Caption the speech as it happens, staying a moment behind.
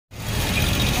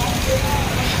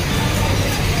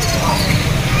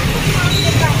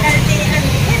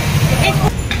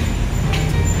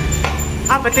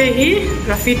Apatea hi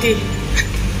graffiti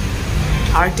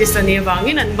artist ani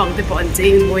wangin an bang te po an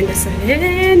chei moi na sa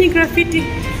ni graffiti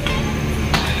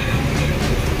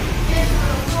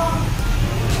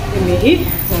ini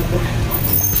zago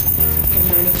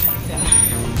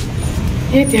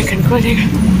ya dia kan ko le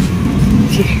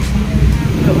ki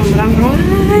ko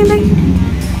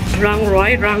rang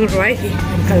roi hi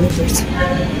kan terus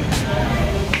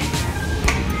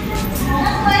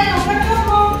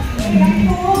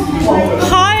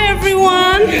Hi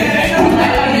everyone.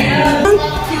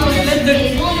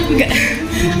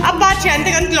 Apatea ante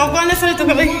kan logo na sa to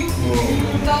ka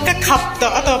khap to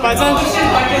ato pa jan.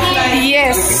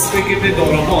 Yes.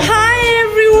 Hi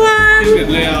everyone.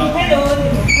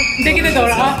 Dekite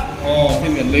dora.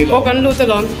 Oh kan lu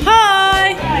talon. Hi.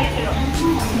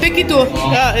 Dekito.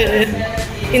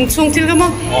 In chung til ka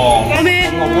mo. Kami.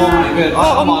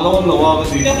 Malom lo wa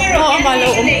kasi.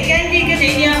 Malom.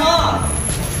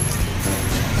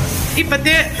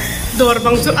 Ipate door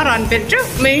bang su aran petra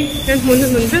may kan mun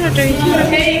be atay.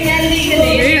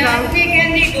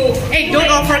 Hey, don't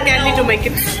offer candy to my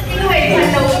kids.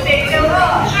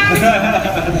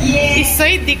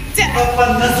 Isay dikta.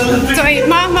 So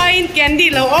mama in candy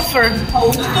lo offer.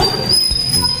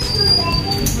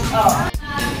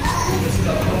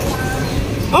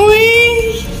 Oi,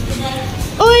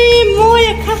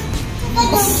 moya ka.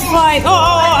 Fine.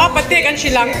 Apatea kan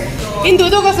silang.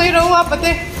 Indo do ka say raw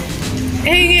Apatea.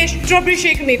 Hey, strawberry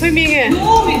shake me. Koi mi nge.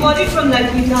 No, we got it from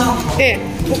that now. Okay.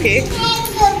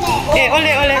 Ole.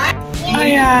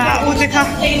 Aya, ute ka.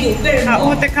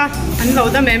 Ute ka. An lo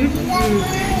da mem.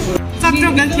 Sab tro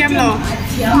gan thiam lo.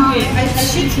 I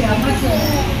should thiam ma.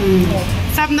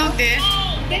 Sab no te.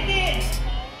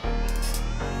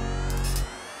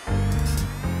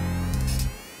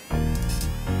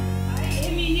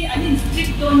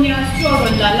 Donya store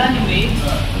lala ni me.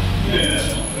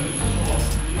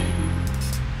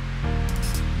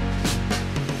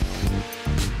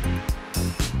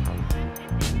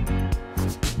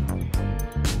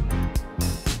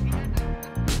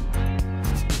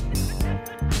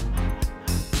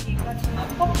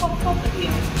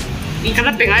 Ikan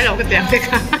na pengai lo kete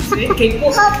apeka.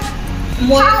 Kepo.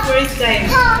 More first time.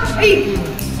 Hey.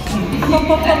 Pop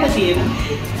dia.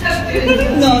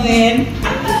 No then.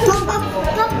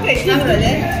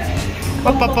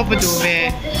 Pop dove. Pop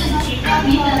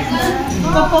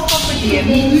dia.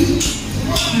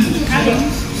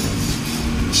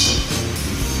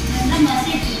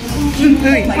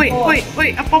 Oi,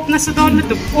 apop na sa doon na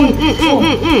to.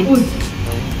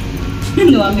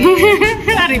 No, ame.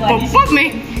 Ari pop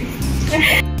me.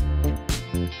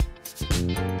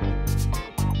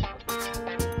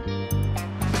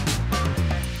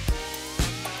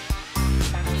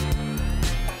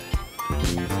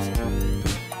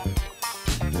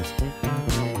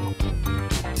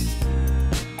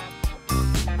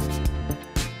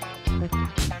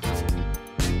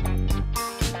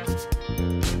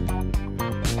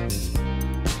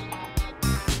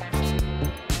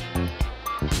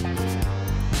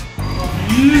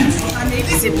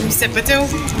 Sip betul.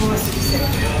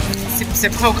 Sip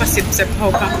hau ka.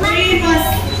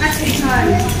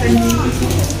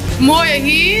 Mo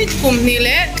yahi kum ni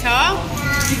le tha.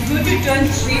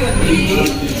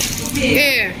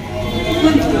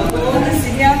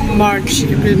 March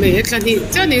April May etla ni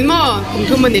chani mo kum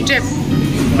thum ni trip.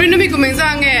 Rin mi kum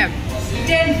za nge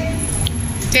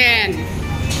 10.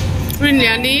 Rin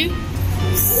ya ni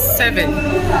 7.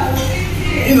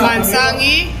 Man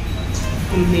sangi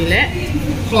kum ni le.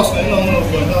 Close I don't know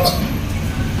what.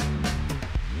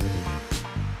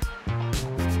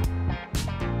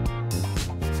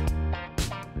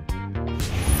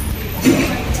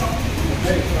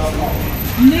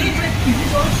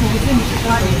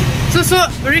 So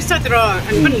restart ro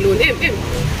an ban lun em.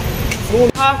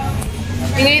 Ha.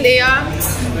 Ingin ya.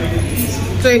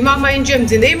 So mama in gym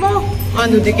din mo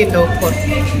anu dikin do ko.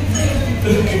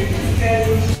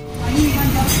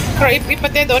 Kaya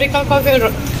Apatea dori kal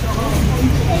ro.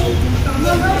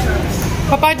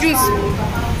 Papa juice.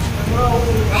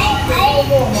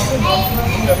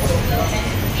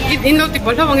 Ino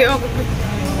tipo lo wangi ok.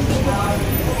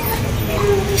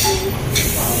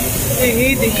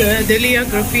 Hey, the Delhi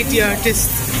graffiti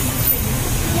artist.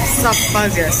 Sappa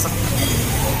jaisa.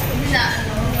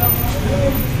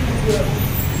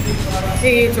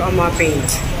 Hey, to ama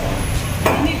paint.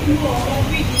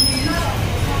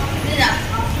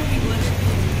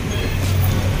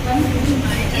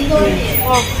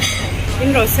 Oh, in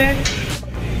rose.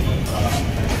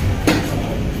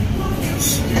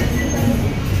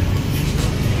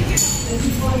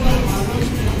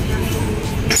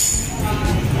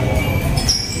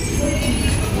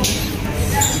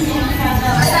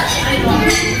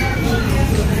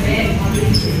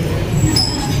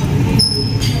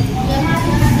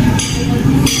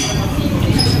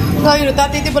 Kau Anu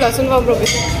Tatei tu boleh sun bang bro.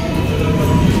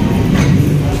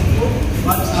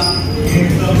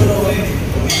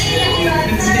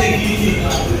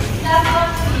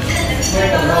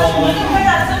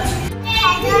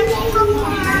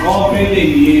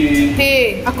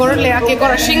 Hey, aku le, aku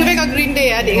kau sing vega green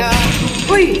day ada ga.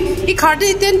 Oi, ini khar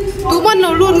deh ten, tuman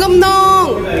nolun ngam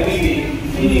nang.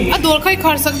 Adol kai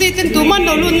khar sak deh ten, tuman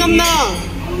nolun ngam nang.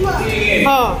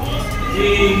 Ha.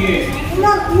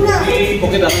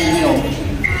 Oke dah ni oh.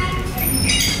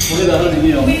 Oke dah ni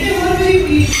oh.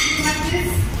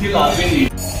 Kila ni.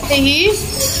 Hey,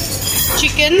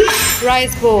 chicken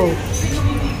rice bowl.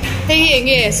 Hey,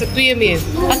 enge saktuye me.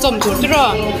 Acom tur tu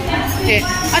ro. Hey,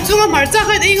 acunga marca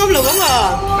kai dei ngam lo bang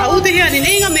ah. Au te hian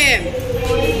ni ngam me.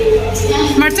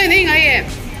 Marca ni ngai e.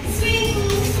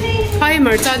 Hai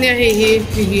marca ni hi.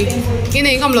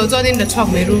 Ini ngam lo cho nên da chok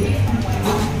me ru.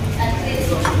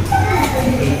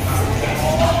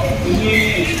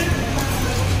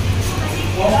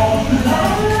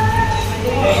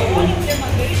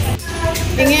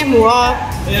 Enge mua.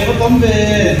 Có tấm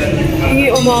về. Enge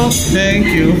oma. Thank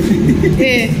you.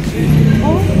 Hey.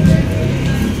 Oh.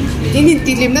 Ini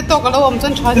tilim na to kalau om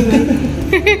chan chha di.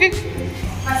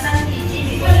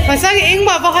 Pasang eng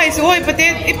ba ba hai su oi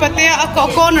Apatea a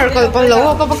corner kal pan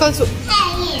lo ka bakal su.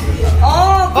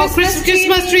 Oh,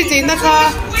 Christmas tree te na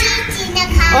ka.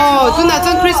 Oh, tu na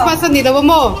chan Christmas ni da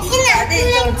mo.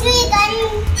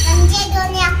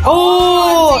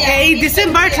 Oh,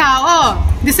 December tha oh.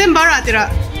 December atira.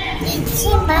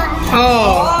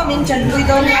 Oh, mình chuẩn bị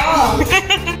đồ nhau.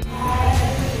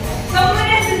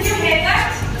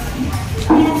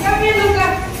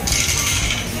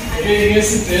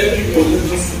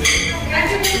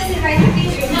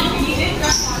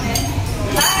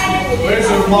 Where's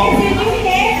your mom?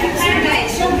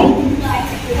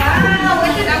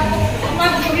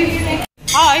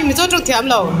 Anh Mizo trong thiam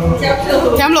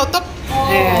lẩu tóc.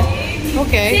 Yeah.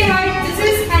 Okay.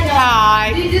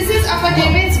 Hi. This is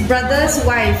Apatea's brother's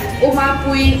wife. Numa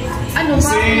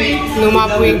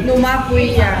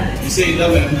Pui, yeah. You say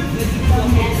Dame.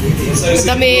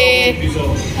 Dame.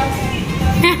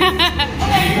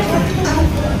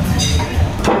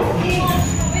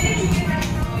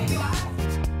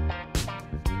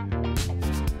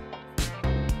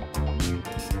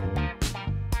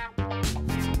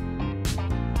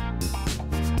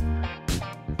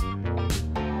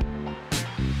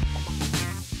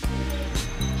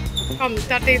 Come,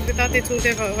 Tatei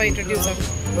Tunde will introduce him.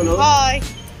 Hello. Hi.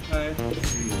 Hi.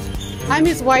 I'm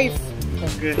his wife.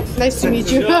 Okay. Nice to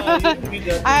meet you.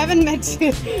 I haven't met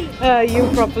you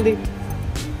properly.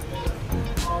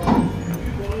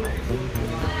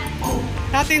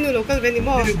 Tatei no local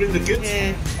anymore. Did you bring the kids?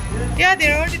 Yeah,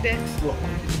 they're already there. Oh.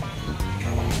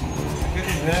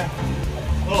 Yeah.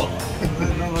 Oh.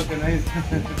 No, okay, nice.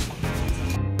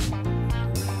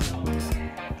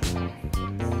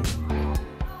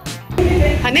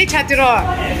 Honey, chatiro.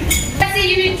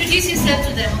 You introduce yourself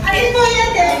to them.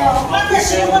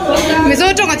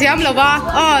 Mizo trong thiam lo ba.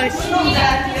 Oh.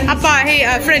 Apa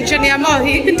hey French ni amo.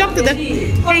 You can talk to them.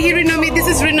 Hey, here Rinomi. This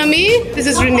is Rinomi. This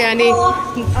is Riniani.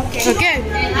 Okay.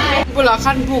 Pula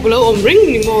kan bu lo om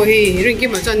ring ni mo hey. Ring ki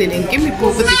ma chan ni ning ki mi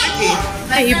bu ka ti ki.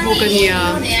 Hey hi bu ka ni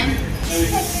ya.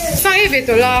 Sa e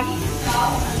betola.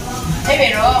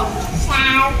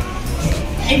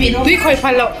 Tui khoi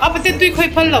phal lo. Apate tui khoi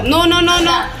phal lo. No.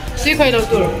 Tui khoi lo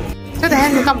tur. So the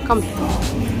hand come.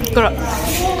 Girl.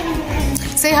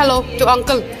 Say hello to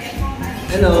uncle.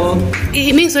 Hello.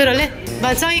 Iming soy rale.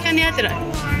 Bansang ikan ni atira.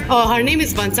 Oh, her name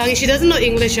is Bansang. She doesn't know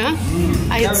English, huh?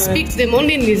 I speak to them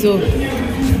only in Mizo.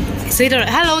 Say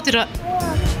hello tira.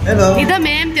 Hello. Ida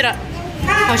ma'am tira.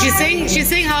 Oh, she's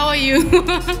saying how are you?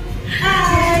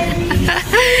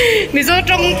 Mizo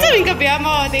trong tsing ka pia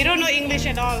mo. They don't know English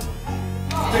at all.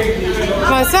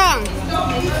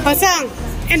 Pasang.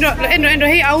 Endo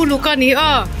hey au luka ni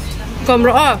kom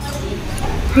ro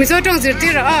Mizo trong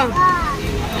zirti ra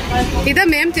ida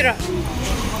mem tira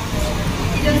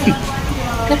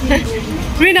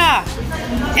Rina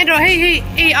endo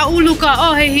hey au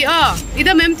luka hey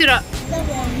ida mem tira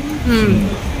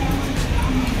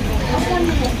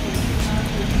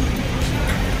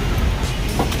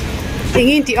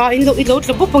ingin ti ilo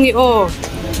tlo pongi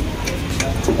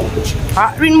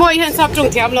Rin mo ihan sap trong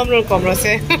thiam lam ron kom ro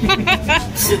se.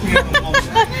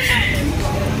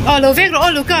 Oh, lo veg ro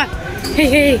Luca.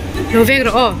 Hey, lo veg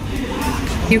ro.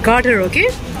 You got her, okay?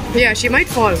 Yeah, she might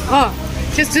fall. Oh,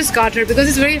 just got her because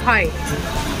it's very high.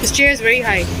 This chair is very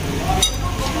high.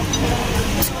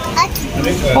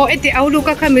 Oh, ete au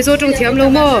Luca kan Mizo trong thiam lo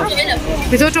mo.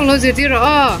 Mizo trong lo zirti ro.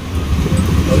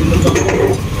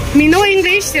 Me no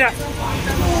English tira.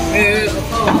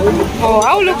 Oh,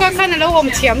 I'll look at kind of low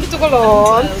to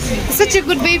go. Such a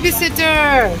good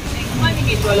babysitter.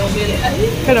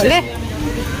 Hello,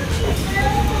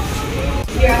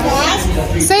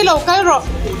 say local rock.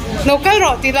 Local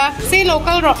rock, Tila. Say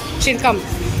local rock. She'll come.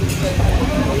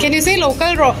 Can you say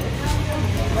local rock?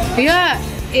 Yeah.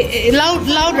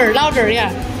 Louder,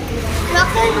 yeah.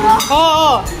 Local rock.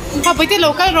 Oh. How about the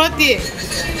local rock?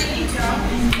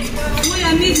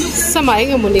 Samay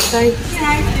nga muni kay.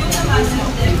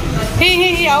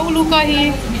 Hey, I'll look at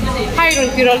he. Hi, Ron.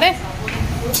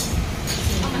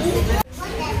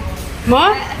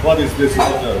 Ma? What is this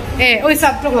water?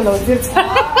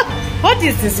 What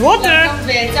is this water?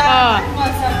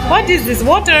 What is this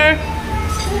water?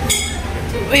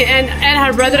 And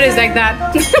her brother is like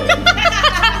that.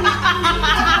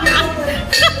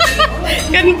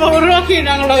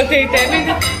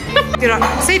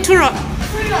 Say Tura.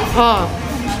 Oh,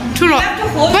 Tura.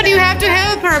 But you have to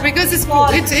help her because it's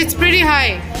pretty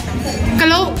high.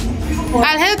 Hello?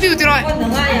 I'll help you, Tura.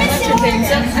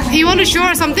 You want to show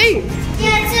her something?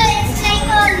 Yeah, it's like a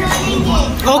learning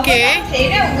game. Okay.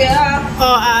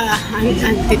 Oh,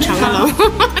 I'm teaching along.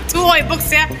 Two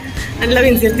books, yeah. And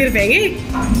loving the dear Bengy.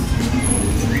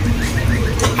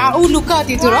 Oh, look at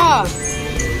it, Tura.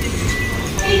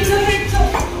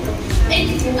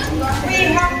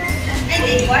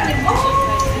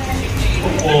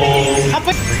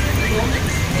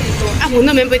 I'm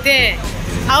not remember there.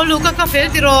 I'll look at cafe.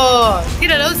 Tiro, All the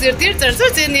numbers.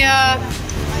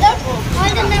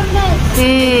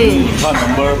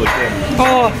 Number, but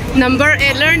Oh, number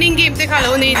 8 learning game. Take a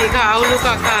loan. I'll look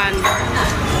at can.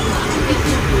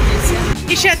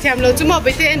 Isha Tamlo to mob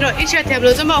it and Isha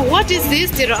Tamlo to mob. What is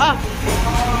this? Tira.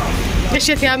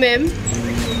 Isha Tamem.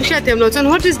 Isha Tamlo.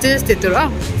 What is this? Tira.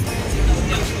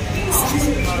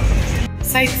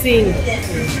 Sightseeing.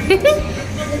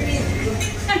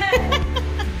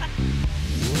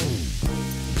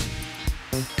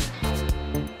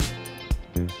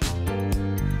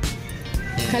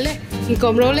 Kale,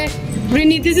 Komrole.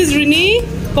 Rini, this is Rini.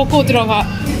 Coco Droga.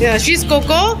 Yeah, she's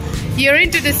Coco. You're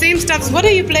into the same stuff. What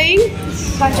are you playing?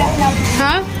 Gacha club.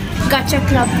 Huh? Gacha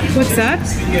club. What's that?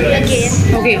 A game.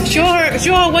 Okay, show her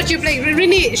what you play.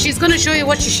 Rini, she's gonna show you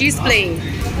what she's playing.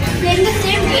 Playing the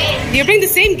same game. You're playing the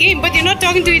same game, but you're not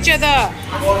talking to each other.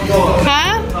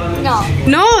 Huh? No.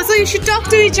 No, so you should talk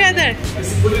to each other.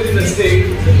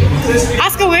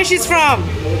 Ask her where she's from.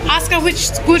 Ask her which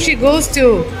school she goes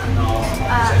to.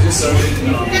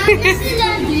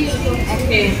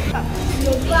 Okay.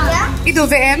 Ito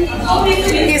VM.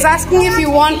 He's asking if you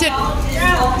want it.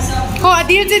 Oh,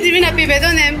 adir te divin api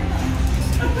bedonem.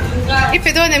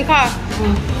 Ipedonem ka.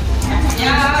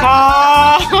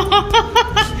 How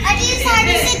do you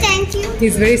say thank you?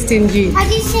 He's very stingy. How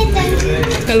do you say thank you?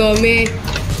 Kalome.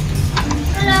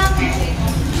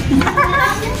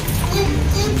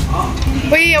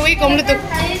 Wait, come look.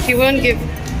 He won't give.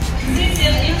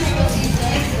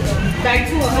 Tell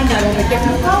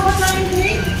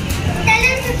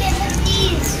him to give us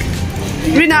these.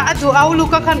 Rina, atu au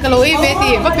luka kan kalau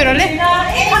beti. Apa perole?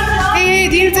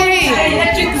 Deal say.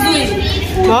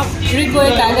 Huh? Mama,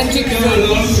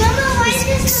 why is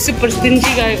this? Super stingy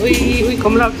guy. Ui,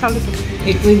 come look.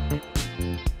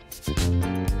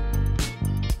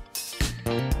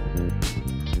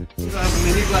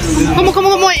 Come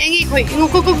on, engi koi. Go.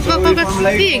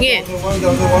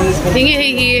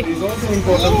 Engi.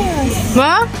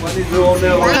 Ma?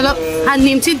 Kalau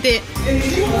hanim cinte.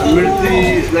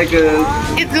 like a.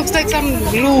 It looks like some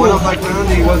glue. One of my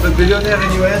friends, he was a billionaire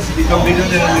in US, he became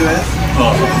billionaire in US.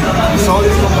 He saw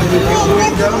this company.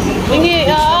 Engi,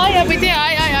 ya beti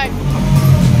ai.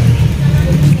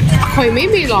 Koi mấy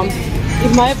mì lắm.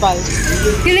 Im mai bal.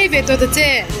 Cái này về tôi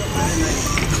thế.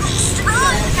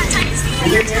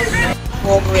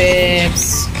 Pork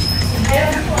ribs,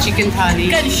 chicken thali.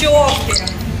 You can show off there.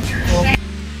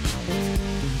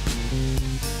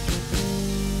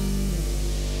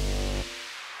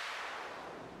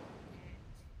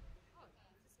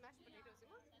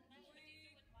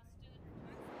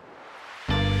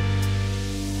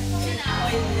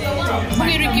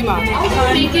 Ricky ma.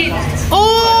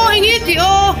 Oh, ini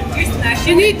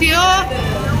dia.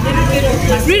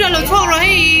 Rina lo talk rồi,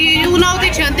 you know the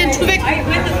chant in Quebec.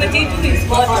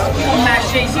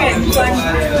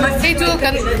 Hey, tu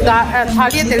kan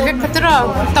thali tel vek khatra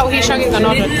tau hi shang kan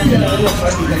order.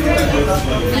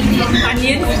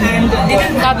 Onion and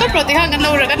Ta to proti ha kan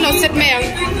lo set me ang.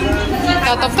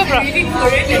 Ta top to pro.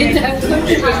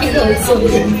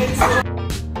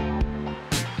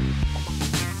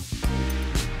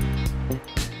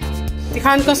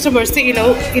 Tikhan customers se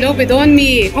ilo bedon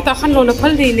mi khata khan lo na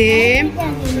phal ni ne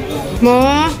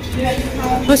Mo,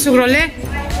 masuk role.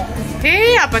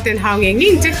 Hey, apa ten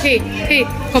hanging chắc hey,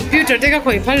 computer teka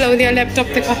koi phalo dia laptop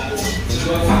teka.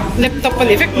 Laptop pan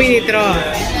effect minute ro.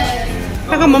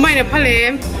 Kaka mamai na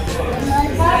phale.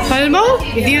 Palmo,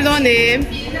 idil do ne.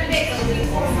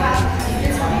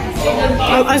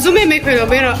 Azume me khoi lo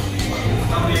bera.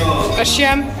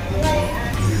 Kashiam.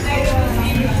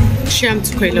 Sham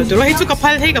tu khoi lo do. Hey tu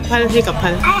kapal.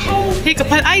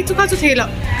 Ai tu ka tu thela.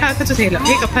 Ka tu thela.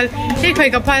 Hey kapal. Hey khoi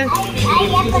kapal.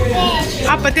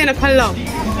 Apatea na phal lo.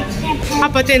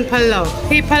 Apatea phal lo.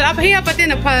 Hey phal up hey apatea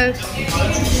na phal.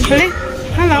 Phale.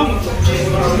 Hello.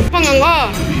 Pangang o.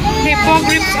 Hey pork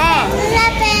ribs o.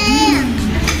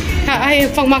 Ha ai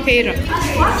phang ma ke ro.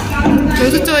 Lo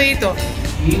tu choi to.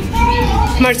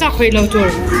 Marcha khoi lo tur.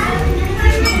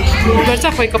 Marcha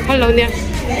khoi kapal lo nia.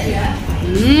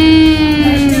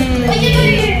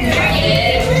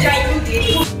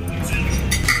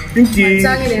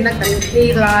 Marcha ni na kan ni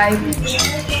lai.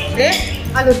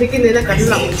 Anu bikin ni na kan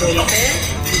lam tu.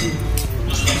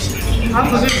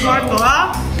 Apa sih keluar tu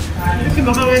ah? Bikin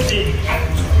macam apa?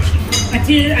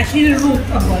 Acil rup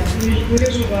apa? Boleh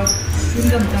juga.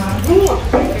 Sundam dah.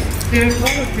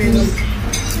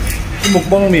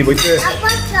 Mukbang mi betul.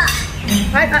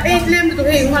 Lem tu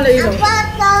hey, mana ilo?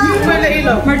 Mana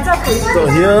ilo? Marcha koi. So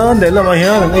here, đây là mà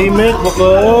here, ai make bọc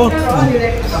lô.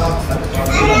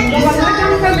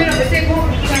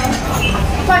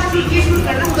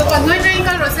 Còn nói nhanh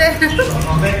con rồi xe.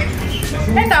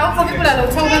 Hết tao không biết là lẩu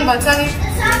trâu con vào trang.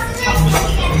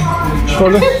 Coi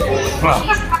luôn.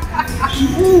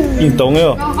 Nhìn tổng ấy.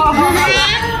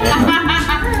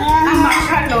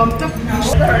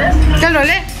 Cái rồi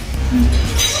đấy.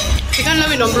 Thì con làm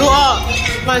mình nộp lúa.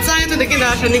 Mà trang tôi thấy cái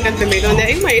đó cho nên cần phải mấy đòn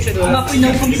đấy mày sẽ được.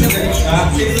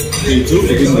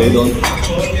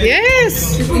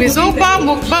 Yes, Mizo pa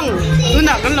mukbang. Tu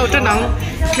nak kan lau tenang.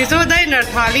 Mizo Diner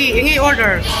thali, ini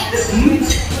order.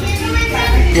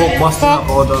 Pork basta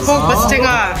order. Pork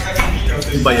basta.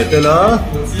 Bayar tu lah.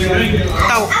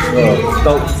 Tau.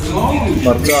 Tau.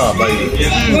 Marca bayar.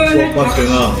 Pork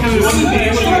basta.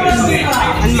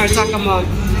 An marca kamu.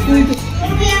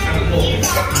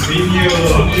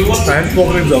 Saya pork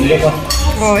rib jam berapa?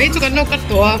 Oh, itu kan lo kat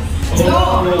tua.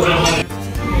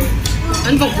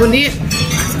 An pork buni.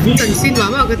 Tần xin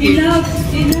mà cái gì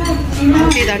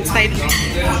thì đàn style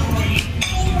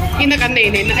in cái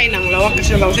này nó ai nặng lâu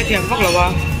cái lâu sẽ thiam phóc lâu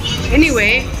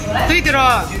anyway tôi thì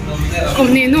rồi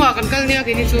cùng nhìn nuôi con cái này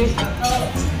cái gì chú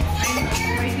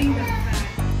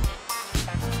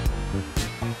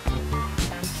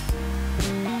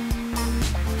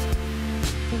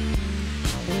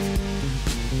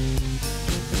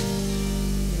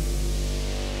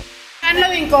anh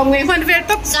lâu in công người phân biệt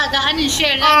tóc sao cả anh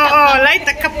share lại lấy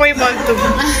tất cả bôi bẩn tụm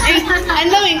anh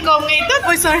lâu in công người tóc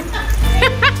bôi soi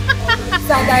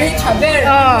sao đấy chả biết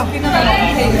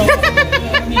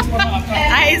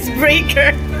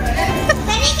icebreaker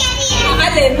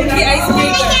anh lên một cái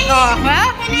icebreaker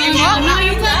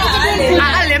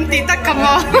hả lên tí tất cả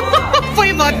mò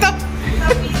bôi bẩn tóc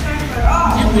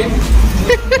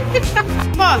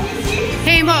Mom,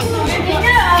 hey mom,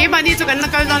 cái bạn đi cho cái nó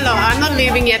coi nó là I'm not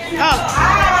leaving yet. Oh.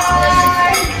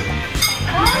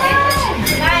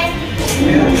 Bye.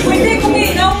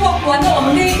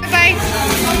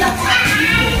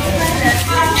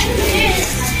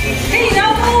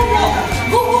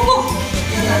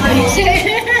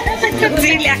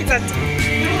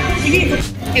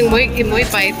 Em mới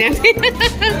bay tiếng.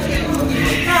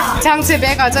 Trang sẽ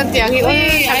bé cả chân tiếng thì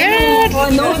ơi.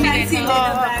 No fancy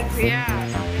bags. Yeah.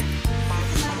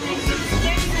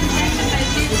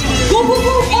 Go.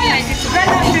 Right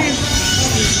after you.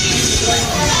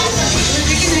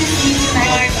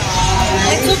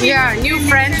 Yeah, new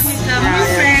friends.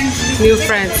 New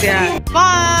friends, yeah.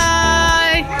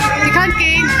 Bye. You can't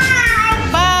gain.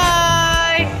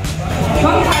 Bye.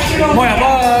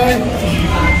 Bye.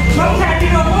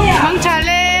 Mang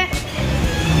chale.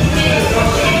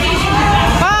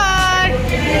 Bye.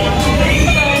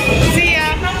 See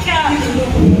ya.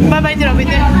 Bye bye rồi bây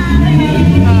giờ.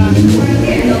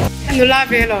 Anh la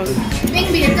về rồi. bên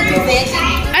biển có chủ vé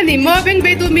Anh đi mua bên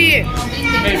bê tụi mi.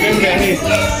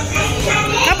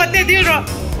 Các bạn đi rồi.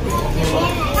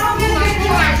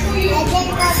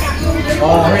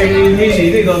 Hey,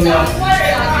 chỉ đi còn nào?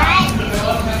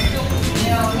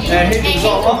 Hey, đi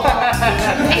rõ.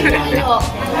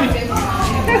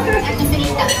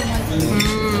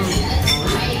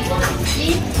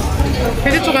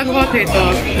 Pwede sukat ko ito.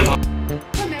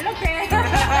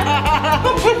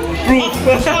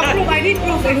 Proof. I need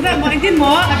proof. Exam mo. Hindi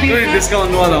mo.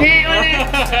 Discount mo lang.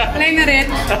 Wala na rin.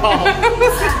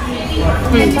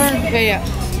 Kaya.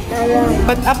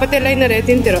 But Apatea line na red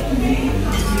tintiro.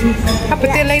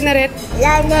 Apatea line na red.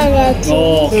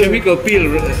 Oh, chemical peel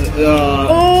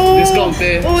discount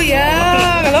there. Oh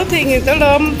yeah, kalau tingin to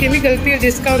lom chemical peel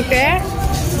discount there.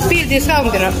 Peel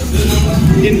discount tira.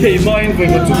 In pay mine for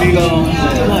what to be long.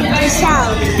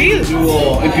 Peel. If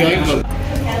you ain't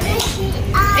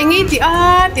Engi ti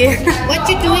What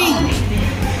you doing?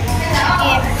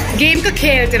 game ka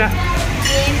khel tira.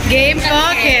 Game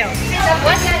ka khel.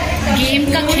 What? Game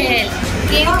ka khel.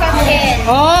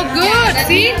 Oh good.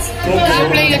 See? Now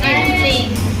playing a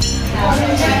game.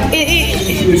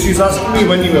 She's asking me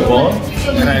when you were born,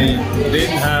 and I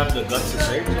didn't have the guts to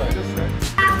say it, so I just said.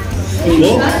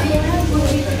 Hello?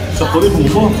 So, put it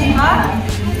move.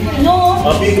 No.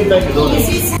 I'll be good time to do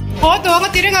this. Oh, to nga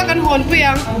tira nga kan hon po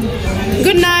yang.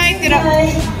 Good night tira.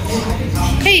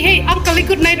 Hey, uncle,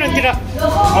 good night ron tira.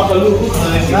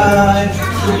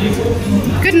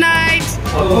 Good night.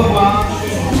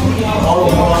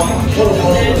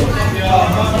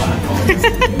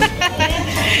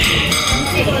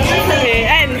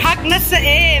 And hug na sa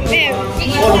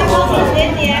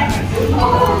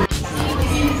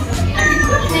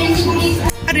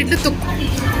Ari lutuk.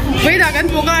 Wait, I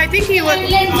think he was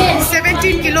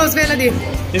 17 kilos vela di.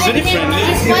 Is it friendly?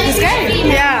 This guy?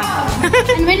 Yeah.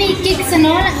 And when he kicks and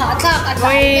all, attack.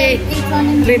 Oi.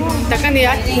 Rit takan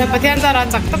ya. Napatian tara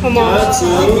chakta ko mo.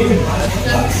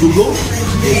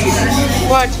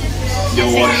 What? Your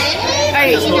what?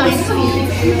 Ay.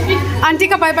 Auntie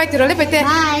ka bye tiro le pete.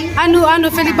 Bye. Anu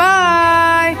Feli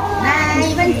bye.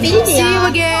 See you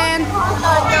again.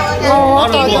 Oh,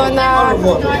 todo na.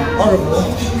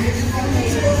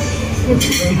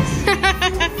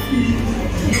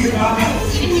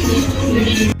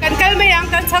 Kan kalma yang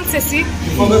kan sang sesi.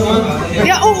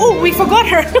 Yeah, oh, we forgot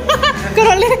her.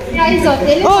 Karole.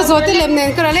 Oh, zote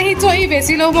lemnen. Karole hi choi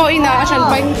besi lo mo ina asan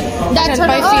pai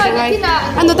feel ngai.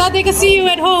 Anu Tatei ka see you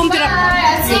at home tira.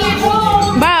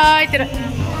 Bye tira.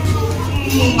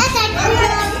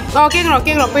 Oh, keng ro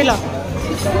pai lo.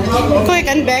 Koi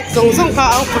kan back song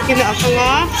ka au pakin na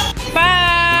akanga.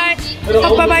 Bye.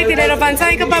 Bye tira ban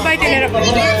sai ka bye tira.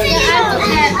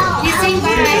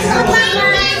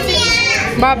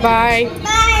 Bye bye.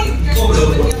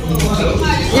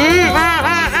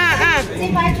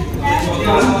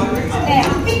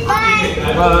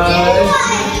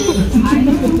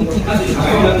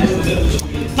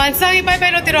 Mansai bye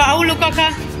bye tiro au luka ka.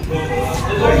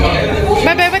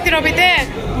 Bye bye tiro bite.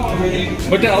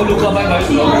 But au luka bye bye.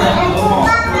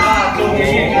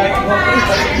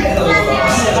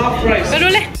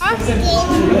 Karole.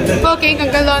 Okay,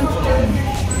 kangkalon.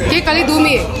 Ke kali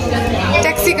dumi.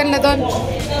 Taxi kan ladon.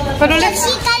 Karole.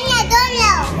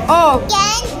 Oh.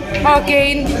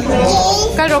 Okay.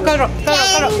 Karo.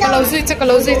 Kalau zuiche.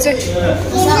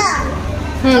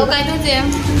 Okay, do them.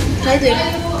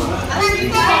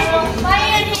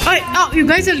 Oh, you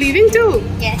guys are leaving too?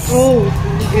 Yes. Oh.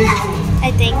 Okay.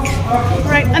 I think.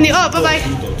 Right. Bye-bye.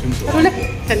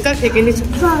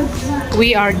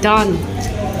 We are done.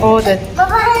 Oh, the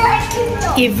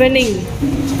evening.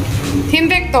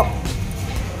 Himbek to.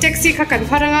 Taxi ka kan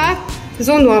paranga.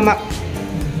 Zone wama.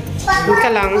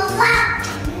 Kalang.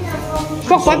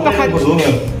 Pakot.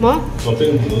 Mo?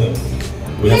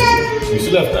 We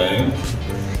still have time.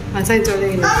 Ansain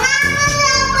chole ina.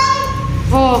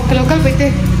 Oh, kalau bete.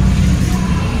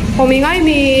 Homingai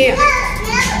mi.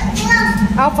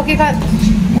 Au pakikat.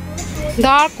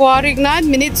 Dar quarik nan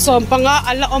minute sompanga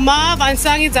ala oma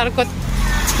vansangi zarkot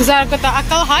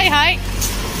akal hai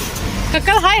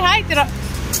kakal hai tira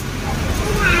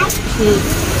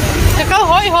kakal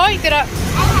hoi tira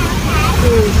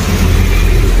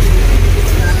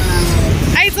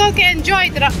Aizawl can enjoy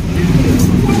tira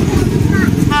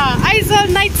Aizawl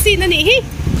night scene ani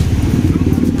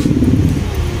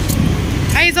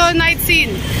Aizawl night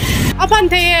scene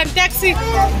Apatea taxi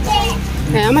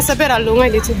mas saber alungai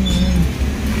dito.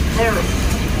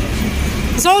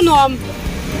 Zonom.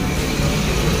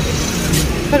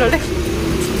 Pero le.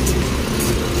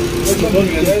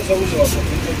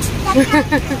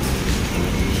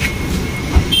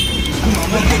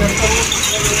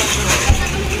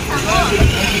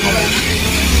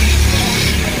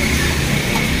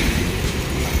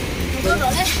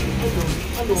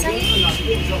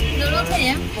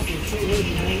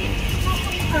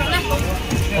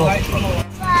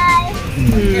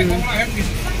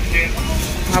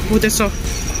 Apu deso.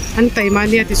 Antay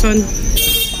mania tison.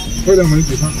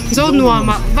 Zo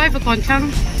nuama. Vai va konchang.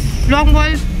 Long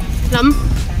wall. Lam.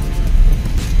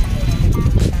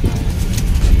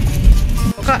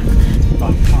 Ka.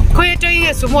 Ko ye chai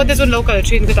ye sumo de zo local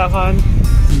train ka ta khan.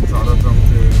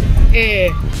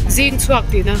 zin chuak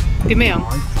ti na ti me ang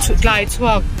lai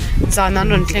chuak zan an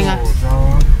ron thlenga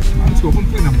an chu pun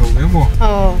nằm đầu đấy mà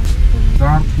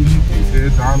dar kum te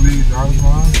dar li dar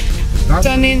ma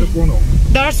chanin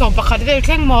dar som pakhat vel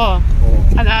thleng mo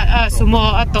a sumo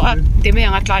a to a ti me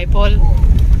ang atlai pol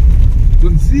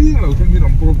tuần xí là không biết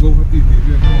làm pro đâu hết đi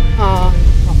đi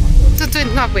chu chu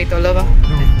ngak ve to lo ba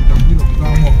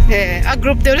a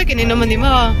group de le kin no mani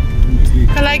ma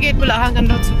kalai get pula hang kan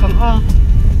dot su kam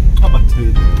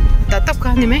Apatea. ta tap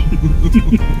ka ni me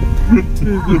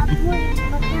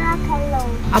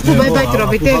apu bye bye tera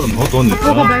bite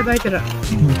apu bye bye tera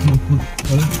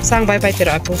sang bye bye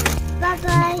tera apu Bye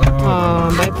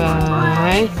bye. bye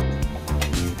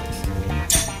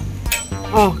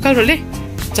bye kal ro le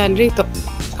chan ri to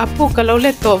apu kalau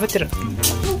le to va tera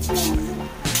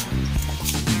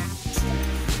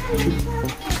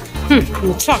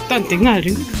một sạc tan tiếng ngài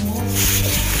ring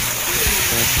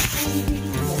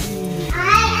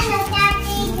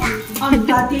Anu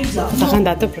Tatei ja. takan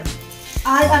data bro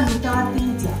Ai Anu Tatei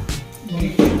ja.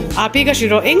 api ka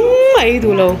shiro eng mai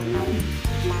du lo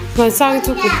ma sang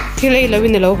chu thilei lo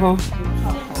in lo ho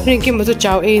ring kim ma chu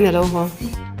chao e na lo ho